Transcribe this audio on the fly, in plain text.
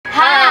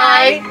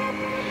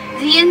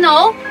Do you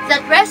know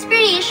that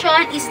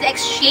respiration is the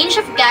exchange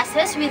of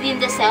gases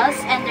within the cells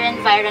and their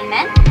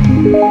environment?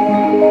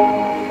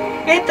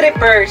 It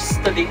refers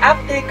to the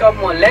uptake of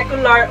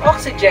molecular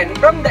oxygen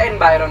from the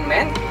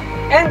environment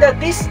and the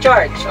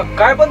discharge of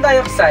carbon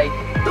dioxide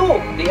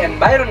to the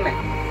environment.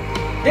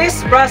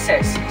 This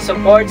process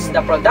supports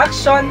the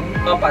production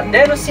of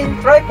adenosine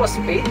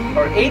triphosphate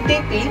or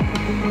ATP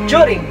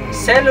during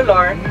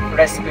cellular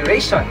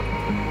respiration.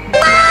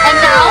 And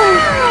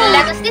now,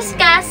 let us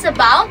discuss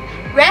about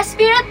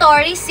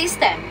respiratory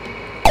system.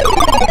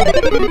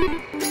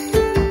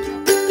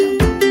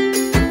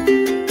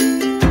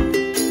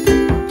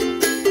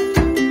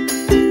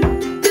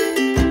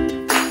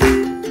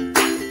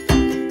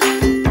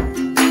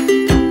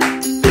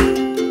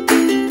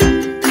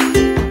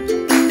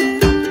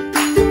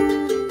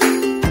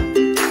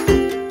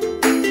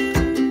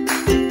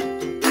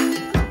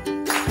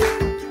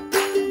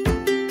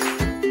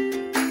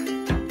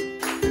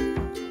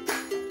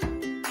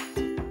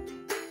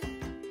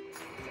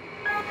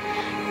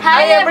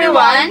 Hi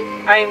everyone!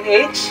 I'm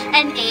H,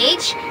 And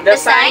H, the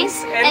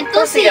science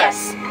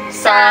enthusiast.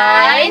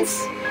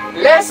 Science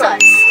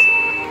Lessons.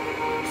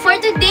 For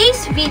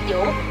today's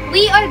video,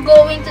 we are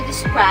going to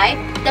describe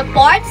the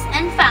parts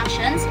and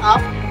functions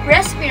of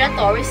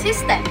respiratory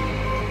system.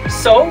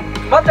 So,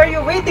 what are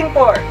you waiting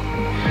for?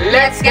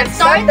 Let's get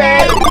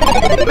started!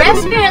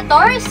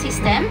 Respiratory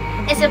system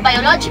is a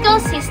biological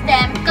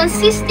system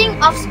consisting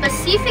of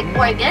specific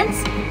organs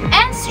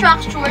and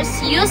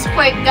structures used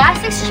for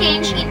gas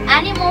exchange in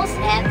animals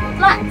and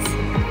plants.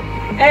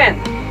 And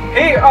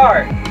here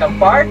are the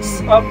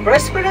parts of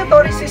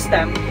respiratory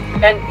system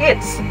and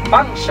its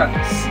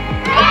functions.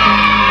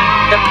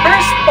 The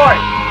first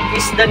part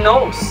is the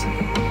nose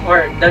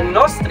or the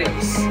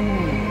nostrils.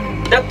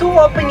 The two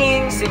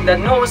openings in the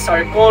nose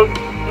are called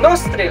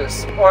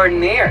nostrils or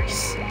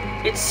nares.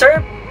 It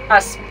serves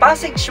as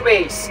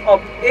passageways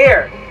of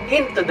air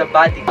into the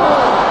body.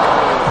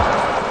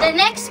 The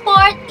next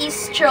part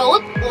is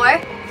throat or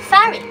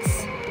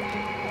pharynx.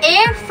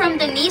 Air from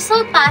the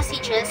nasal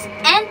passages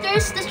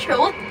enters the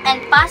throat and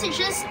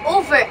passages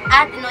over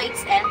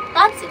adenoids and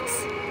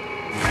tonsils.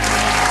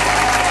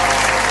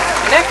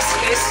 Next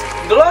is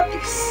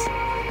glottis.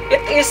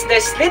 It is the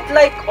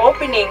slit-like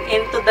opening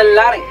into the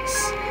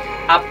larynx,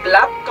 a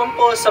flap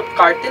composed of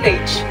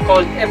cartilage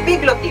called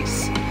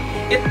epiglottis.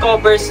 It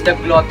covers the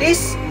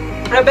glottis,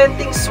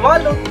 preventing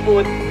swallowed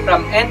food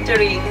from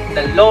entering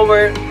the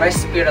lower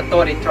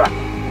respiratory tract.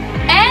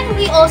 And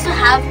we also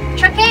have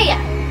trachea.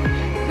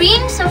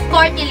 Rings of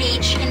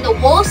cartilage in the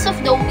walls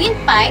of the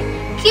windpipe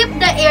keep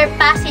the air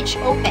passage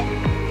open.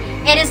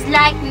 It is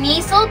like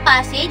nasal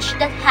passage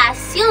that has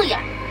cilia,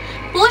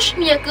 push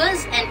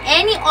mucus and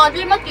any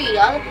other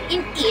material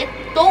in it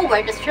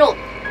toward the throat.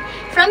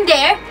 From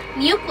there,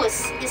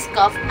 mucus is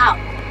coughed out.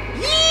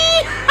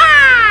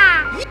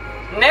 Yeehaw!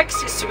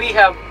 Next is we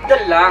have the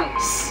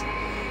lungs.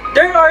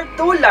 There are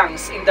two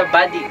lungs in the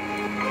body.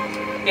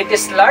 It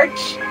is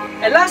large,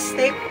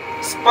 elastic,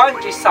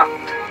 spongy sac.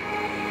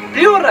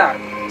 Pleura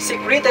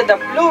secreted a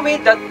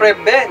fluid that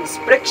prevents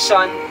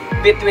friction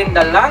between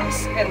the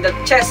lungs and the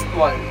chest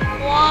wall.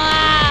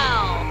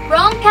 Wow!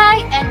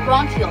 Bronchi and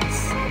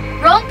bronchioles.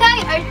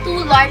 Bronchi are two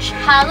large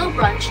hollow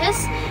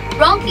branches.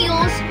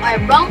 Bronchioles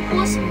are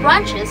bronchus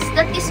branches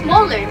that is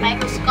smaller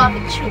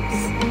microscopic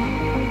tubes.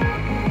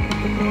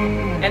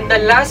 And the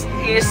last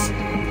is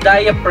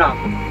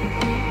diaphragm.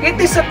 It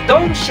is a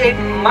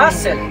dome-shaped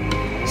muscle,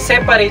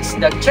 separates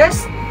the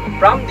chest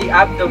from the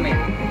abdomen.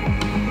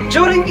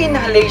 During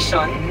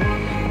inhalation,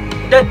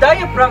 the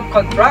diaphragm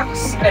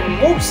contracts and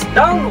moves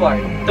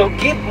downward to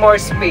give more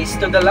space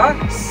to the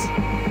lungs.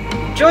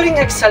 During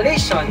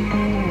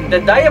exhalation, the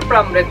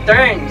diaphragm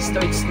returns to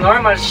its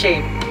normal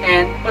shape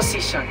and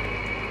position.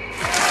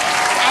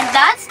 And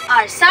that's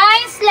our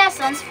science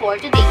lessons for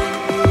today.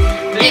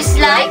 Please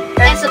like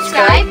and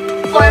subscribe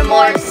for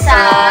more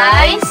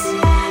science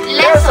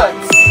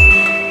lessons.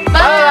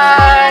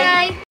 Bye!